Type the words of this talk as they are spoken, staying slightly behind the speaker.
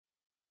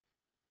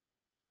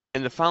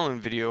In the following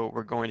video,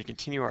 we're going to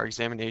continue our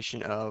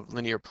examination of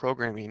linear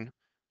programming.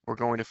 We're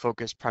going to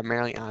focus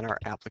primarily on our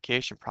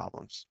application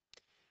problems.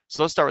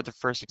 So let's start with the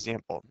first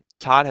example.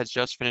 Todd has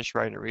just finished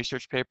writing a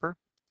research paper.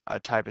 A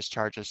typist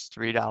charges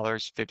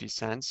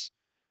 $3.50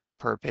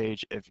 per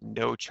page if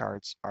no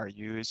charts are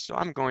used. So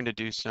I'm going to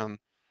do some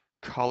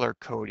color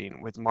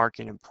coding with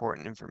marking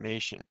important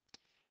information.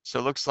 So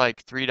it looks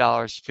like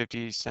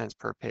 $3.50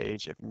 per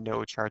page if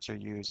no charts are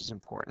used is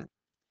important.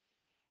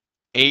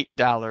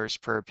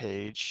 $8 per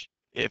page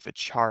if a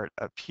chart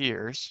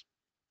appears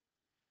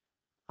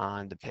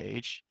on the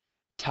page.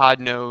 Todd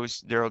knows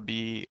there will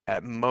be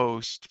at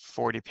most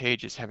 40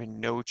 pages having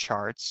no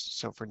charts.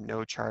 So for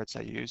no charts,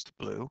 I used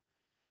blue.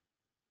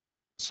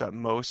 So at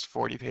most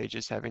 40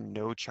 pages having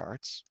no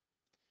charts.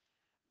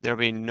 There'll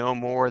be no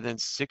more than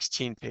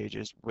 16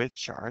 pages with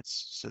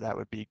charts. So that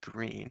would be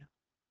green.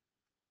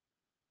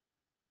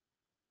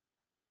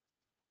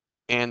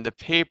 And the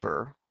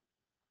paper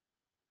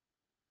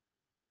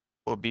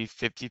will be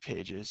 50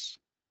 pages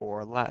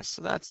or less.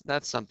 So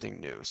that's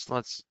something new. So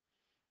let's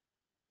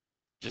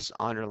just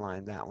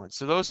underline that one.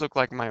 So those look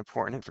like my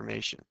important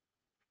information.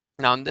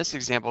 Now in this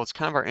example, it's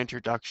kind of our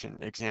introduction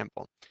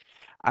example.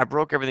 I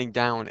broke everything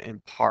down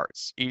in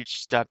parts,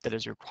 each step that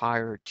is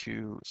required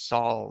to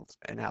solve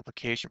an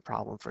application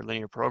problem for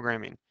linear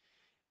programming.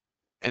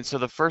 And so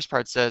the first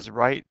part says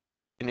write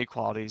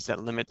inequalities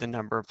that limit the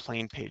number of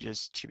plain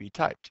pages to be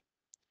typed.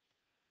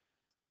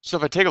 So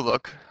if I take a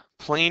look,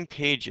 plain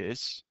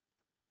pages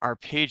are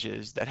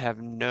pages that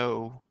have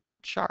no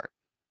chart.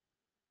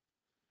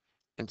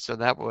 And so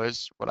that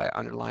was what I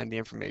underlined the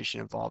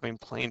information involving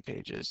plain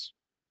pages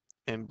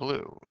in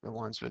blue, the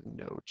ones with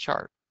no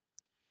chart.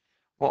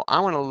 Well, I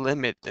want to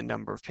limit the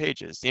number of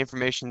pages. The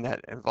information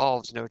that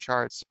involves no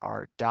charts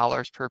are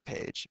dollars per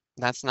page.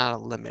 That's not a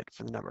limit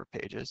for the number of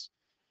pages.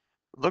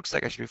 Looks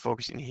like I should be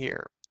focusing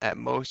here, at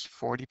most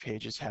 40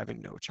 pages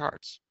having no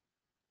charts.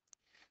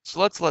 So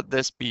let's let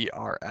this be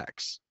our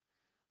x.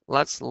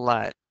 Let's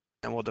let,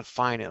 and we'll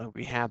define it like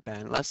we have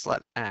been, let's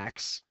let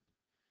x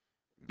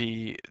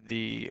be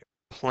the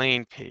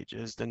plain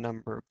pages, the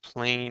number of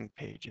plain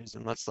pages,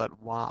 and let's let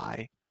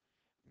y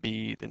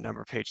be the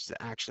number of pages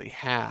that actually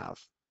have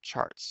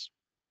charts.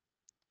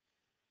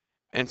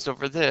 And so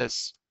for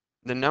this,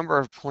 the number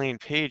of plain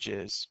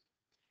pages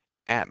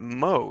at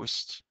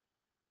most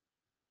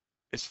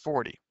is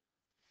 40.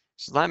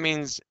 So that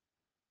means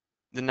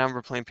the number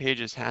of plain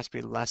pages has to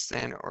be less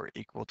than or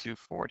equal to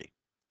 40.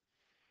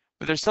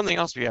 But there's something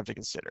else we have to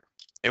consider.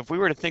 If we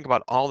were to think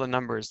about all the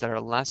numbers that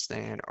are less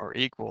than or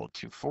equal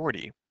to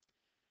 40,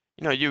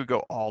 you would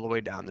go all the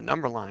way down the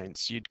number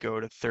lines. You'd go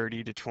to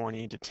 30 to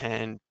 20 to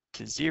 10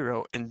 to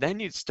 0, and then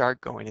you'd start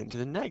going into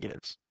the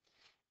negatives.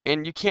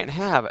 And you can't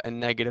have a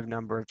negative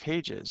number of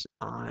pages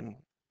in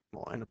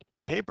a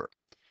paper.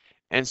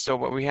 And so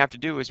what we have to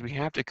do is we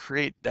have to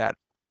create that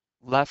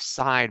left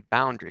side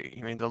boundary.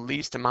 I mean, the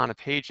least amount of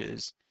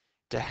pages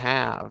to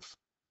have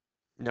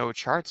no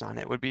charts on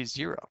it would be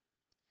 0.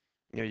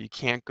 You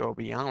can't go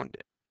beyond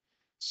it.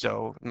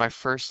 So my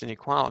first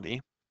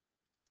inequality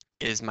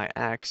is my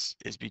x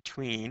is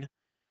between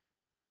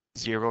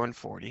 0 and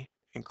 40,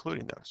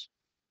 including those.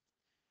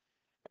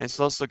 And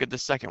so let's look at the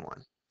second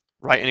one.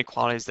 Write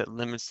inequalities that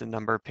limits the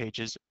number of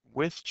pages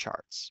with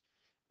charts.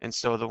 And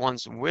so the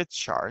ones with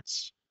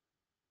charts,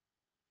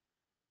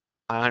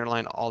 I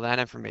underline all that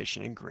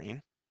information in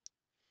green.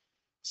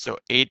 So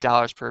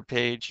 $8 per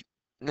page,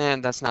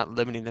 that's not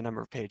limiting the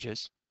number of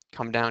pages.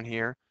 Come down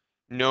here,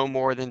 no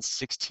more than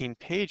 16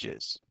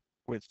 pages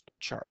with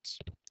charts.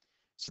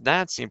 So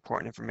that's the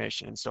important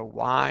information. And so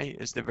y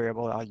is the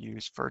variable I'll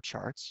use for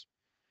charts.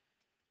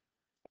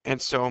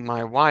 And so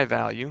my y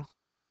value,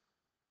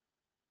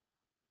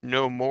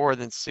 no more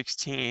than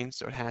 16,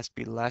 so it has to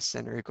be less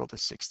than or equal to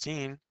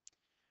 16.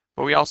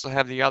 But we also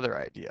have the other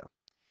idea.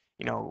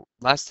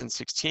 Less than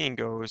 16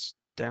 goes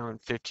down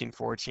 15,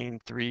 14,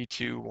 3,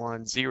 2,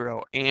 1,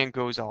 0, and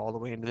goes all the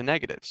way into the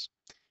negatives.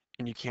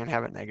 And you can't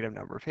have a negative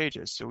number of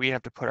pages. So we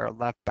have to put our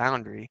left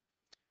boundary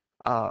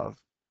of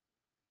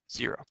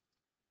 0.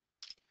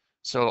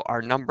 So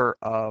our number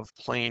of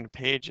plain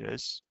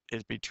pages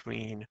is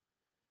between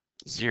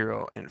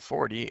 0 and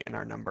 40, and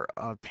our number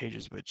of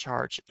pages with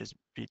charts is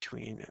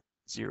between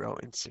 0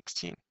 and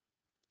 16.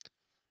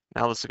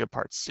 Now let's look at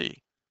part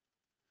C.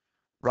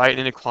 Write an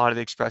inequality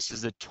that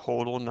expresses the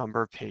total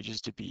number of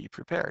pages to be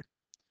prepared.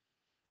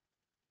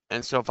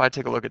 And so if I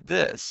take a look at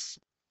this,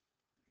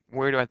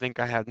 where do I think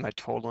I have my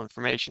total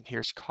information?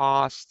 Here's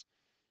cost.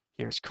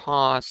 Here's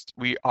cost.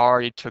 We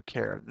already took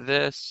care of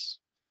this.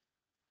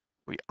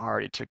 We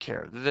already took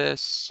care of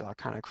this. So I'll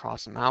kind of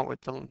cross them out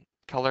with the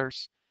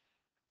colors.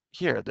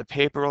 Here, the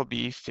paper will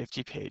be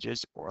 50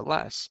 pages or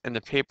less. And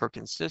the paper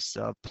consists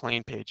of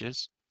plain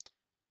pages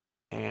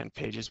and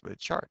pages with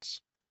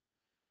charts.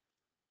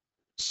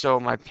 So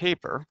my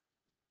paper,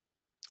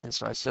 and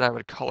so I said I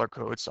would color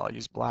code, so I'll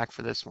use black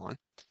for this one,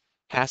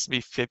 has to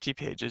be 50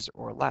 pages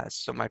or less.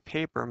 So my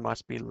paper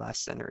must be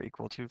less than or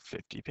equal to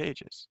 50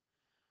 pages.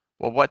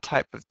 Well, what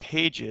type of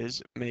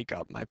pages make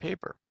up my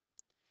paper?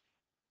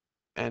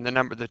 And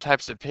the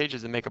types of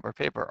pages that make up our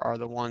paper are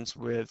the ones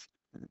with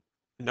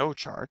no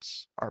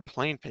charts, our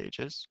plain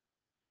pages,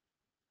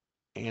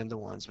 and the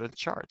ones with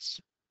charts.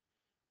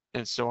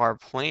 And so our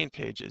plain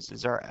pages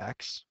is our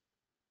X,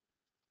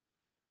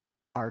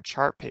 our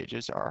chart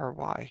pages are our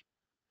Y.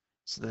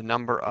 So the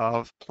number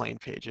of plain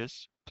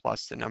pages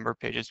plus the number of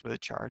pages with the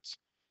charts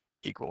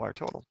equal our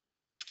total.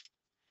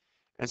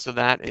 And so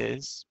that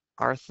is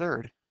our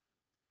third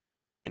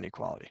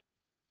inequality.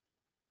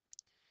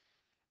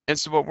 And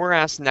so what we're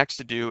asked next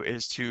to do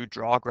is to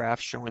draw a graph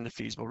showing the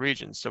feasible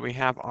region. So we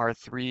have our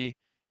three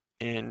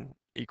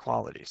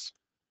inequalities.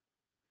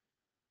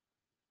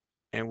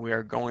 And we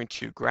are going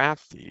to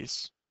graph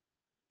these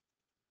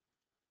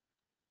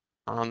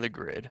on the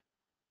grid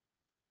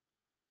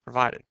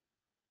provided.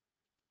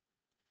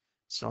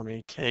 So let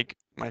me take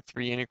my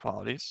three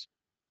inequalities.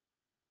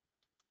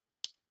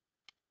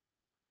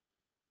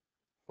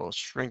 We'll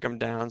shrink them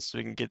down so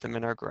we can get them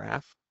in our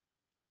graph.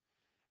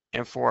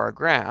 And for our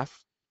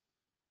graph,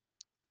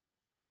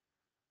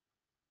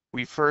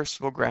 we first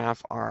will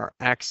graph our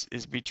X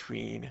is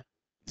between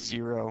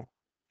 0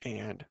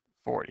 and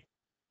 40.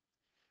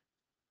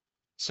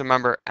 So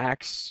remember,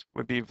 X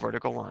would be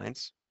vertical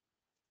lines.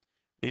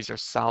 These are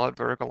solid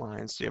vertical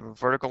lines. So you have a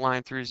vertical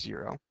line through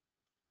 0,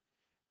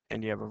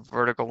 and you have a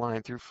vertical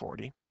line through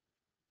 40.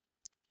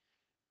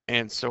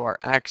 And so our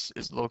X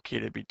is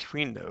located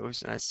between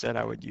those, and I said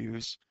I would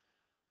use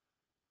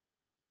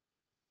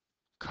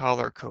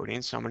color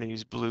coding, so I'm going to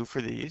use blue for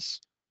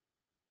these.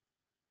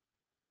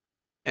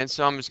 And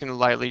so I'm just going to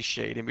lightly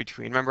shade in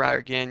between. Remember, I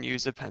again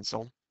use a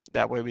pencil.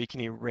 That way we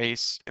can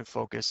erase and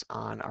focus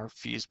on our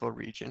feasible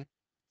region.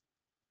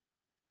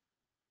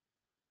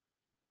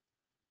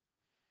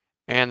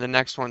 And the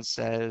next one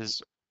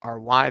says our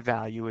Y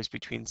value is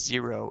between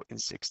 0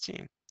 and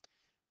 16.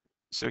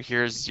 So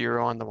here's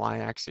 0 on the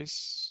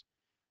Y-axis.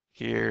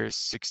 Here's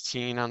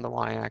 16 on the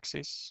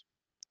Y-axis.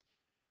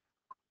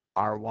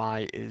 Our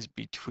Y is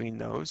between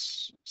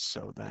those,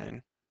 so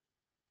then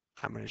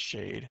I'm going to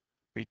shade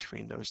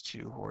between those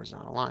two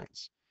horizontal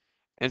lines.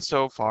 And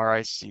so far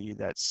I see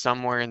that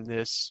somewhere in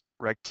this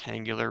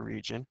rectangular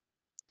region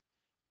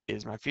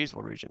is my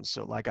feasible region.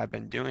 So like I've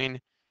been doing,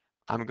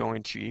 I'm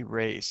going to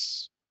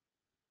erase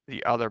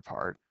the other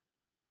part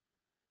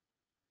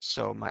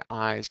so my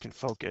eyes can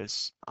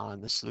focus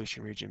on the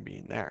solution region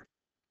being there.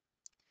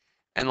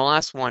 And the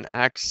last one,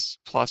 X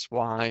plus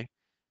Y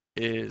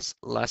is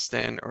less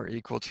than or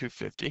equal to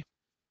 50.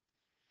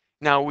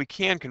 Now we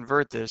can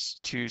convert this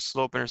to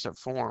slope-intercept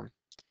form,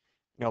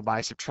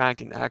 by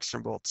subtracting X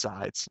from both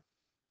sides.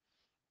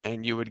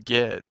 And you would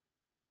get,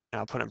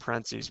 I'll put in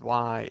parentheses,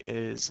 Y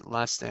is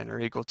less than or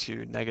equal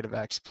to negative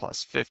X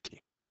plus 50.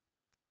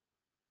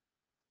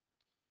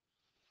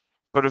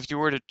 But if you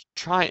were to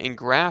try and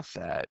graph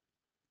that,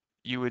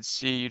 you would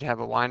see you'd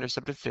have a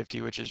y-intercept of 50,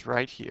 which is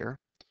right here.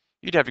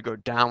 You'd have to go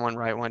down one,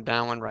 right one,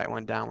 down one, right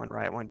one, down one,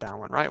 right one, down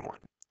one, right one.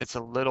 It's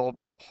a little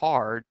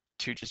hard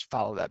to just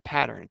follow that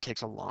pattern. It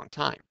takes a long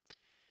time.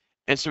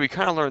 And so we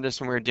kind of learned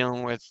this when we were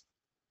dealing with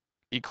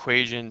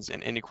equations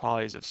and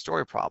inequalities of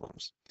story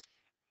problems,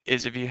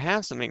 is if you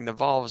have something that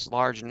involves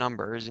large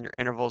numbers and your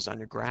intervals on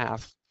your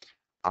graph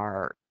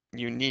are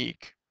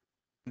unique,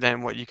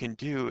 then what you can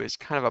do is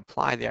kind of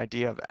apply the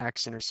idea of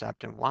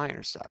x-intercept and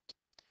y-intercept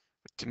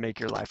to make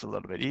your life a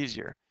little bit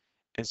easier.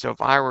 And so if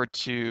I were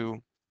to,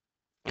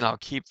 and I'll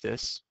keep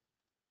this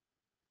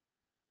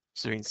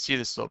so you can see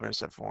the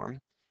slope-intercept form,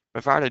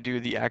 but if I were to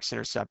do the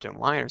x-intercept and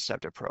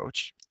y-intercept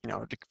approach,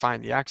 to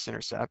find the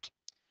x-intercept,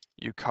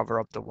 you cover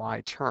up the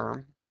y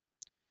term,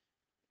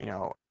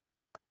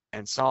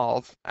 and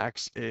solve.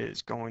 X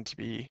is going to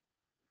be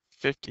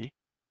 50.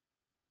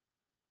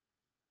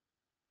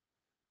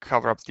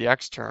 Cover up the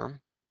x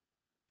term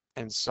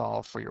and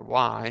solve for your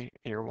y,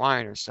 and your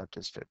y-intercept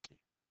is 50.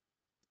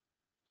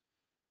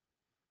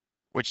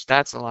 Which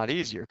that's a lot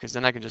easier because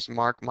then I can just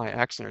mark my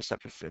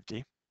x-intercept at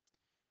 50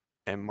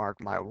 and mark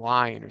my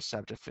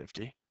y-intercept at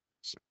 50.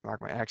 So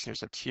mark my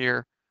x-intercept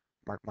here,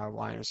 mark my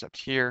y-intercept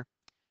here,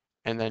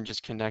 and then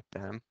just connect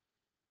them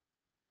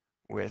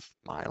with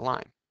my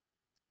line.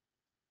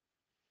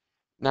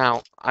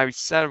 Now, I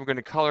said I'm going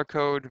to color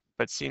code,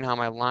 but seeing how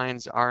my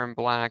lines are in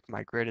black,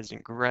 my grid is in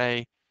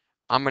gray,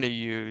 I'm going to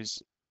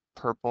use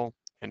purple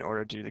in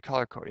order to do the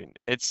color coding.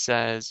 It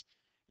says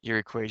your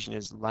equation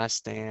is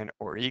less than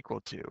or equal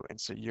to, and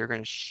so you're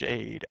going to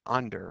shade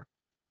under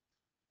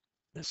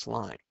this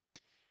line.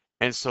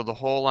 And so the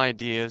whole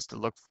idea is to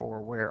look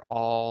for where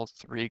all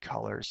three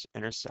colors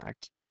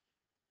intersect,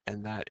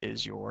 and that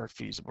is your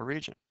feasible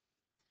region.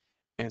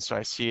 And so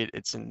I see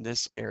it's in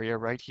this area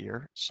right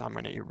here, so I'm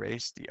going to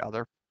erase the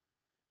other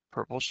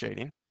purple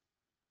shading.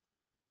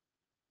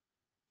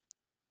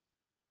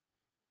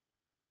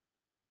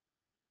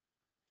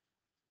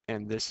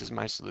 And this is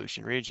my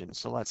solution region.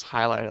 So let's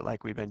highlight it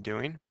like we've been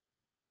doing.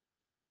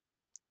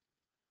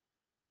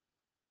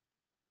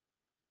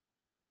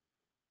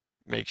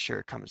 Make sure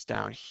it comes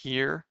down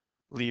here.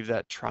 Leave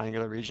that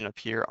triangular region up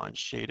here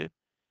unshaded.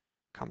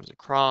 Comes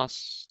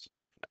across,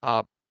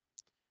 up,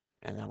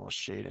 and then we'll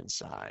shade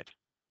inside.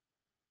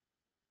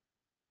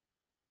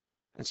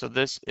 And so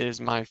this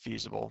is my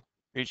feasible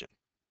region.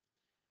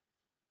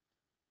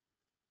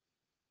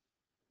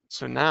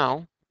 So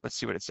now let's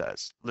see what it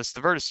says. List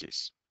the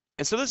vertices.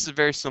 And so this is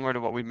very similar to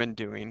what we've been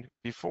doing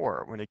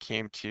before when it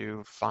came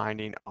to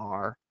finding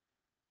our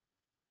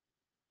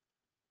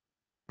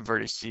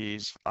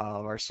vertices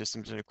of our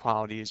systems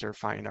inequalities or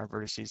finding our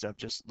vertices of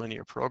just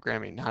linear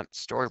programming, not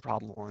story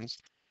problem ones.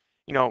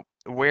 You know,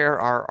 where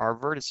are our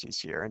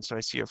vertices here? And so I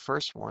see a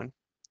first one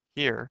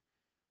here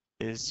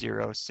is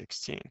 0,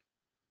 16.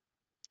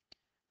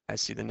 I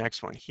see the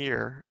next one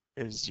here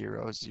is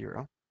 0,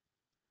 0.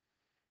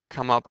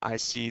 Come up, I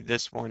see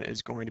this one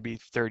is going to be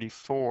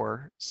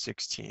 34,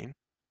 16.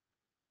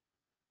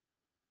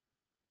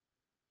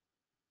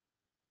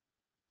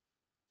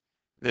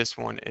 This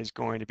one is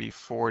going to be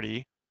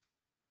 40,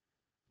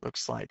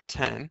 looks like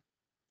 10.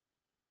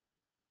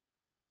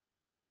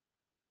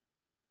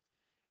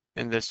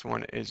 And this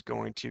one is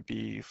going to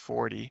be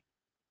 40,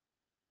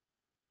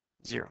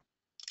 0.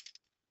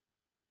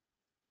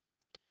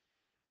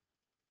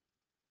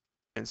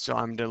 And so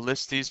I'm going to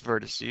list these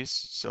vertices.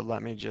 So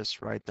let me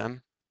just write them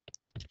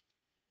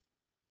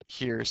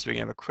here so we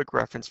can have a quick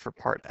reference for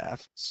part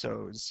F.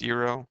 So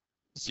 0,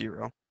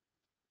 0.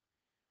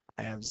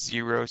 I have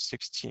 0,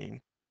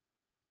 16.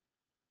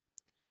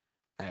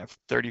 I have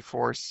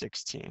 34,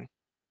 16.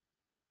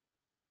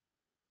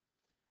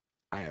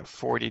 I have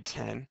 40,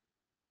 10.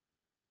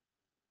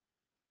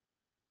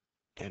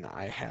 And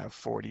I have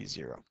 40,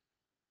 0.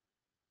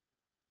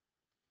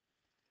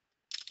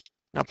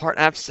 Now part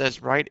F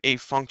says write a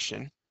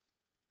function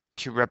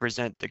to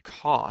represent the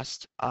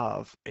cost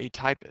of a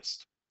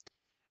typist.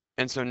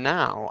 And so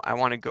now I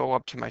want to go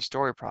up to my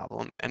story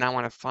problem and I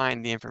want to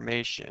find the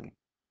information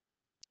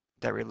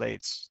that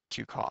relates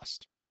to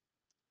cost.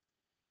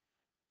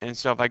 And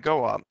so if I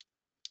go up,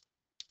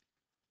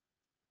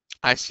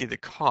 I see the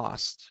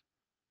cost.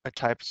 A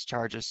typist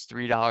charges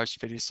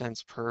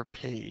 $3.50 per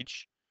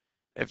page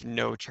if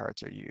no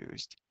charts are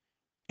used,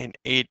 and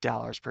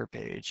 $8 per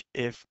page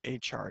if a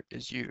chart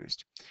is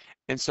used.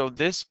 And so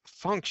this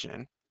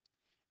function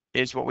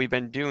is what we've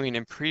been doing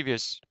in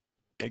previous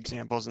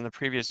examples in the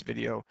previous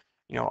video,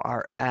 you know,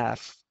 our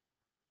f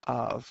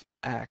of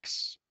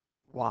x,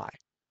 y.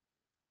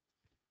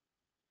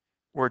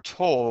 We're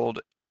told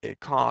it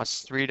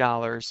costs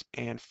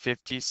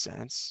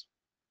 $3.50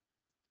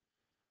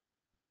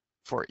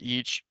 for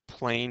each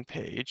plain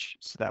page,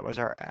 so that was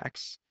our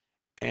x,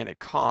 and it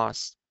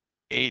costs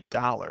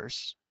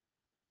 $8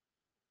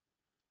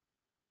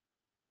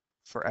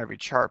 for every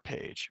chart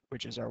page,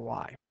 which is our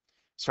y.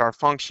 So our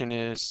function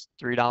is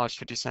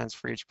 $3.50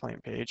 for each plain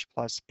page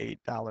plus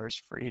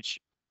 $8 for each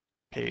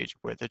page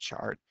with a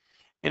chart.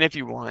 And if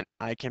you want,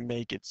 I can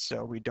make it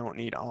so we don't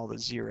need all the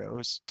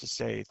zeros to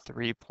say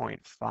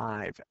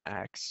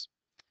 3.5x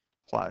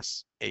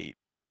plus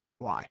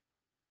 8y.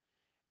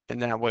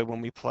 And that way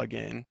when we plug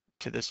in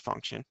to this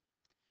function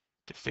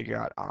to figure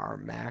out our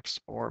max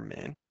or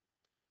min,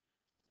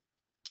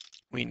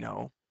 we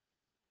know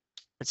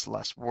it's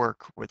less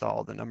work with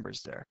all the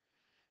numbers there.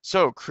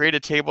 So create a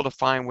table to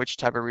find which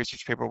type of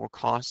research paper will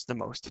cost the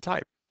most to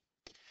type.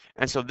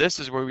 And so this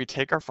is where we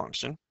take our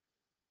function.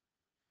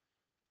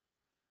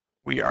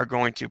 We are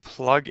going to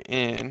plug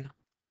in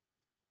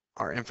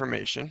our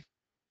information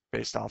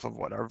based off of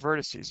what our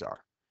vertices are.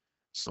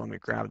 So let me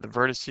grab the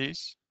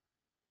vertices.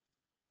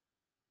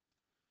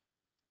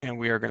 And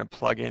we are going to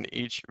plug in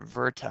each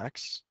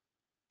vertex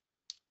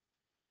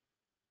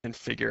and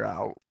figure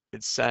out,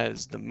 it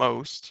says the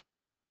most.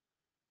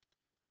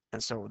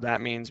 And so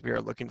that means we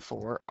are looking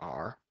for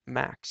our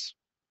max.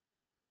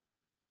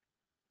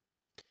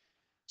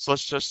 So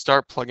let's just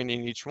start plugging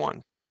in each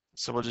one.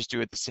 So we'll just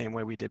do it the same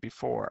way we did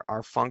before.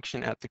 Our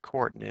function at the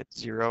coordinate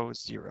 0,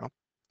 0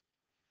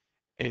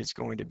 is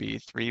going to be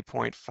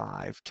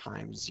 3.5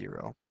 times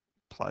 0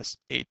 plus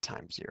 8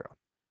 times 0.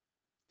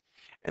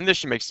 And this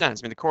should make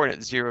sense. I mean, the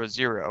coordinate 0,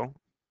 0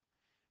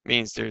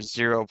 means there's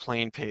 0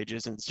 plain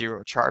pages and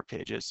 0 chart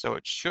pages, so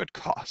it should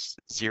cost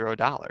 $0.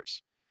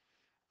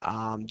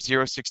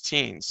 0,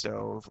 16,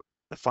 so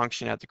the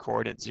function at the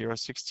coordinate 0,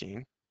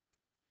 16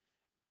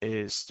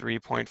 is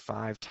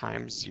 3.5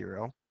 times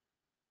 0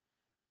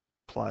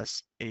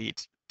 plus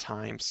 8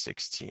 times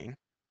 16.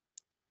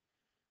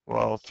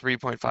 Well,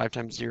 3.5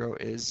 times 0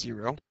 is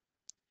 0,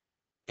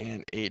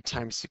 and 8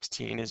 times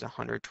 16 is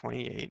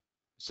 128.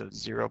 So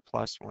 0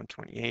 plus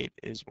 128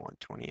 is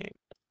 128.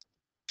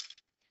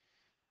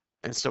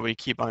 And so we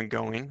keep on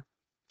going.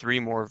 3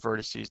 more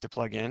vertices to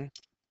plug in.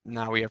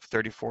 Now we have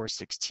 34,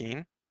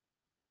 16.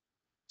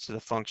 So the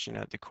function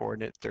at the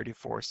coordinate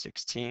 34,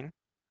 16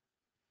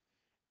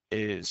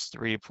 is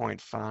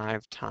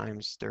 3.5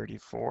 times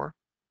 34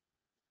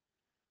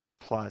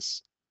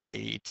 plus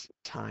 8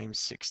 times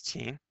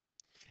 16.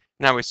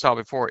 Now we saw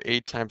before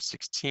 8 times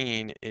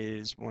 16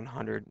 is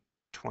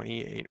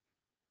 128.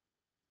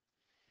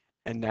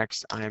 And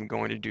next I am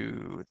going to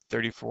do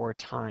 34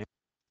 times,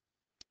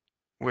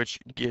 which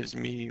gives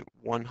me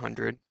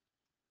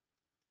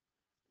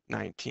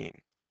 119.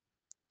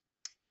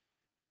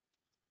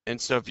 And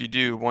so if you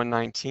do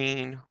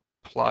 119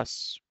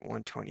 plus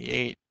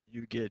 128,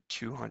 you get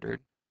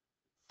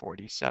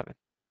 247.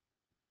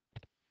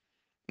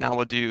 Now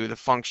we'll do the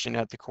function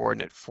at the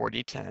coordinate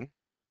 40, 10.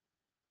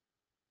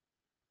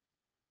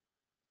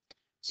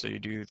 So you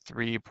do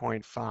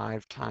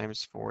 3.5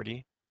 times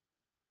 40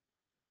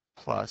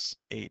 plus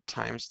 8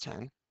 times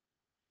 10.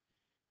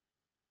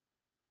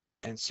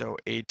 And so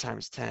 8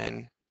 times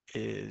 10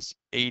 is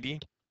 80.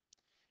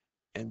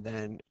 And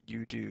then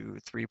you do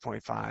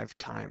 3.5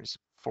 times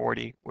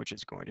 40, which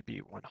is going to be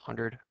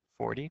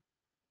 140.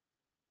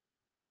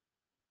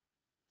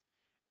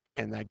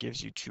 And that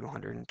gives you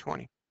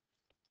 220.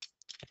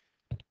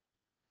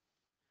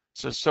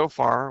 So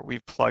far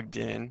we've plugged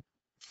in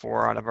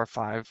 4 out of our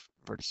 5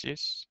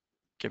 vertices.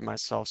 Give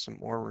myself some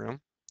more room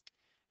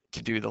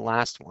to do the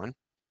last one,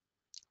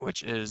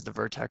 which is the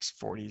vertex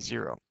 40,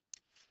 0.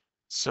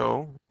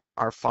 So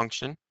our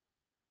function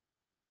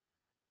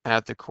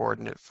at the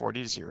coordinate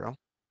 40, 0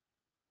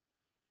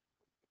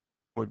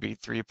 would be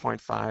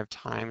 3.5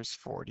 times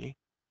 40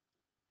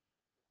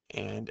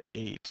 and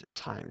 8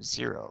 times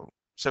 0.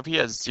 So if he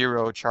has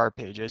 0 chart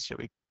pages, he'll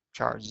be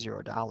charged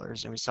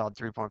 $0. And we saw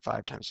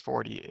 3.5 times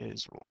 40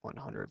 is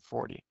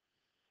 140.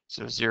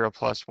 So 0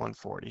 plus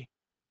 140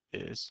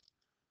 is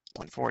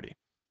 140.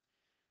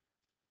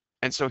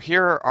 And so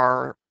here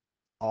are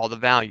all the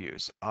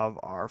values of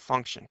our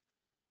function.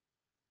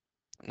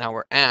 Now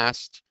we're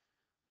asked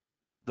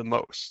the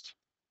most.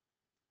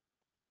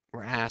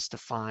 We're asked to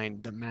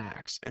find the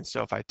max. And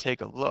so if I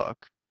take a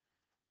look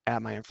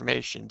at my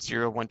information,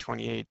 0,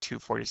 128,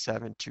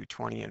 247,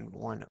 220, and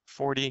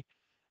 140,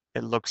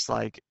 it looks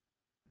like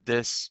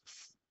this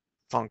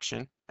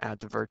function at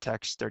the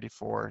vertex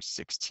 34,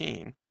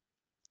 16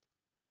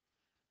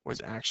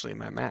 was actually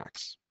my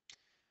max.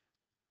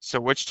 So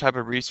which type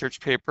of research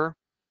paper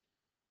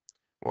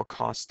will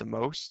cost the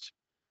most?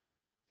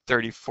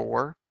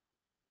 34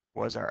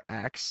 was our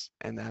X,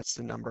 and that's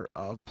the number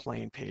of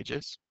plain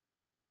pages.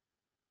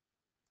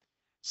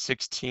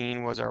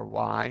 16 was our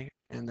Y,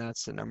 and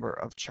that's the number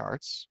of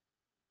charts.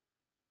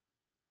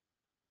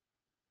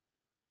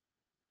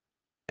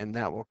 And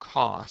that will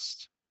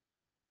cost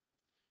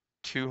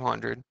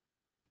 $247.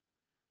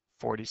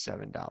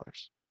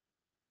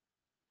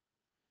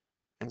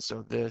 And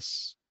so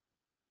this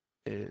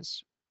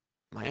is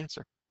my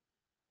answer.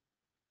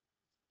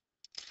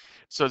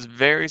 So it's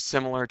very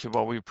similar to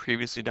what we've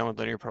previously done with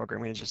linear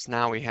programming. It's just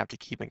now we have to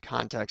keep in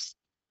context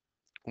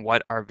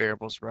what our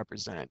variables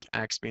represent,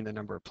 X being the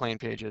number of plain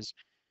pages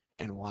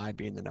and Y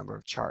being the number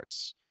of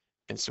charts.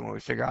 And so when we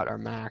figure out our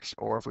max,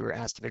 or if we were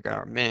asked to figure out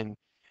our min,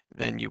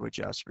 then you would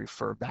just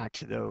refer back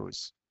to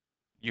those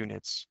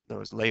units,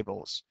 those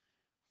labels,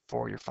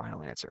 for your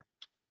final answer.